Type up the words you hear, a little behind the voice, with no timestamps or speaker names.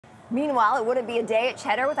Meanwhile, it wouldn't be a day at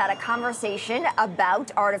Cheddar without a conversation about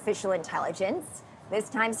artificial intelligence, this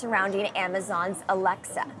time surrounding Amazon's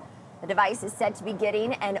Alexa. The device is said to be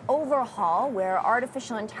getting an overhaul where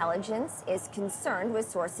artificial intelligence is concerned, with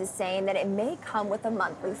sources saying that it may come with a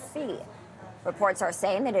monthly fee. Reports are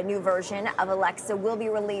saying that a new version of Alexa will be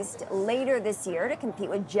released later this year to compete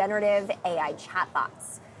with generative AI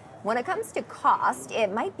chatbots. When it comes to cost,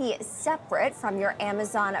 it might be separate from your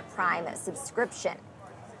Amazon Prime subscription.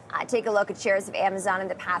 Take a look at shares of Amazon in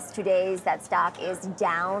the past 2 days. That stock is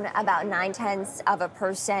down about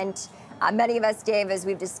 0.9%. Many of us, Dave, as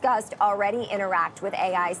we've discussed, already interact with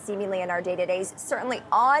AI seemingly in our day-to-days, certainly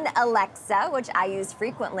on Alexa, which I use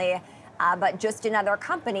frequently, but just another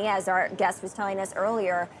company, as our guest was telling us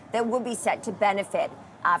earlier, that will be set to benefit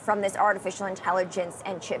from this artificial intelligence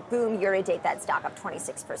and chip boom. Year-to-date, that stock up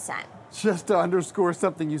 26%. Just to underscore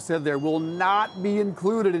something you said there, will not be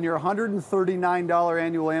included in your $139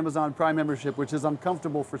 annual Amazon Prime membership, which is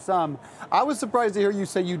uncomfortable for some. I was surprised to hear you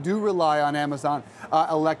say you do rely on Amazon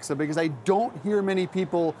Alexa, because I don't hear many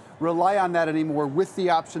people rely on that anymore with the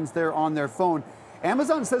options there on their phone.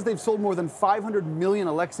 Amazon says they've sold more than 500 million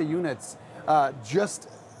Alexa units just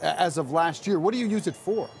as of last year. What do you use it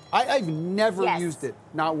for? I've never used it,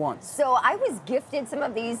 not once. So I was gifted some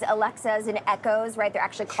of these Alexas and Echoes, right? They're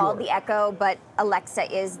actually called the Echo, but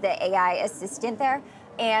Alexa is the AI assistant there.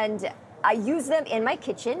 And I use them in my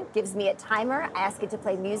kitchen, gives me a timer. I ask it to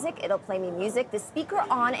play music, it'll play me music. The speaker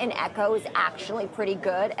on an Echo is actually pretty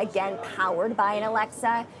good, again, powered by an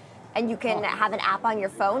Alexa. And you can have an app on your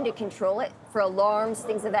phone to control it for alarms,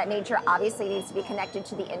 things of that nature. Obviously, it needs to be connected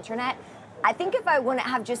to the internet. I think if I wouldn't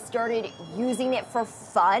have just started using it for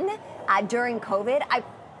fun during COVID,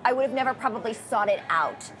 I would have never probably sought it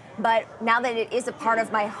out. But now that it is a part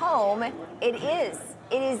of my home, it is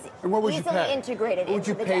and what would easily you pay? integrated into the day.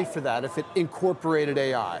 What would you pay for that if it incorporated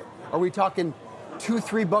AI? Are we talking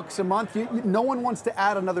 $2-3 a month? No one wants to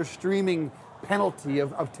add another streaming penalty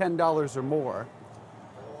of $10 or more.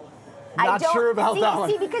 Not sure about that one.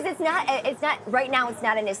 See, because it's not right now. It's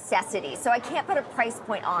not a necessity, so I can't put a price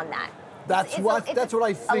point on that. That's what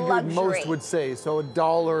I figured most would say. So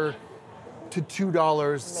 $1 to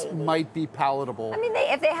 $2 might be palatable. I mean,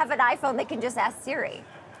 if they have an iPhone, they can just ask Siri.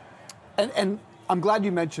 And I'm glad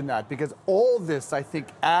you mentioned that, because all this, I think,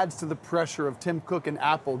 adds to the pressure of Tim Cook and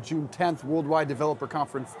Apple, June 10th, Worldwide Developer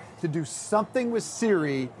Conference, to do something with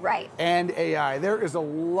Siri and AI. There is a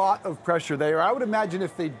lot of pressure there. I would imagine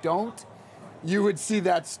if they don't, you would see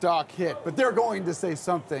that stock hit. But they're going to say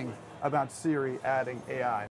something about Siri adding AI.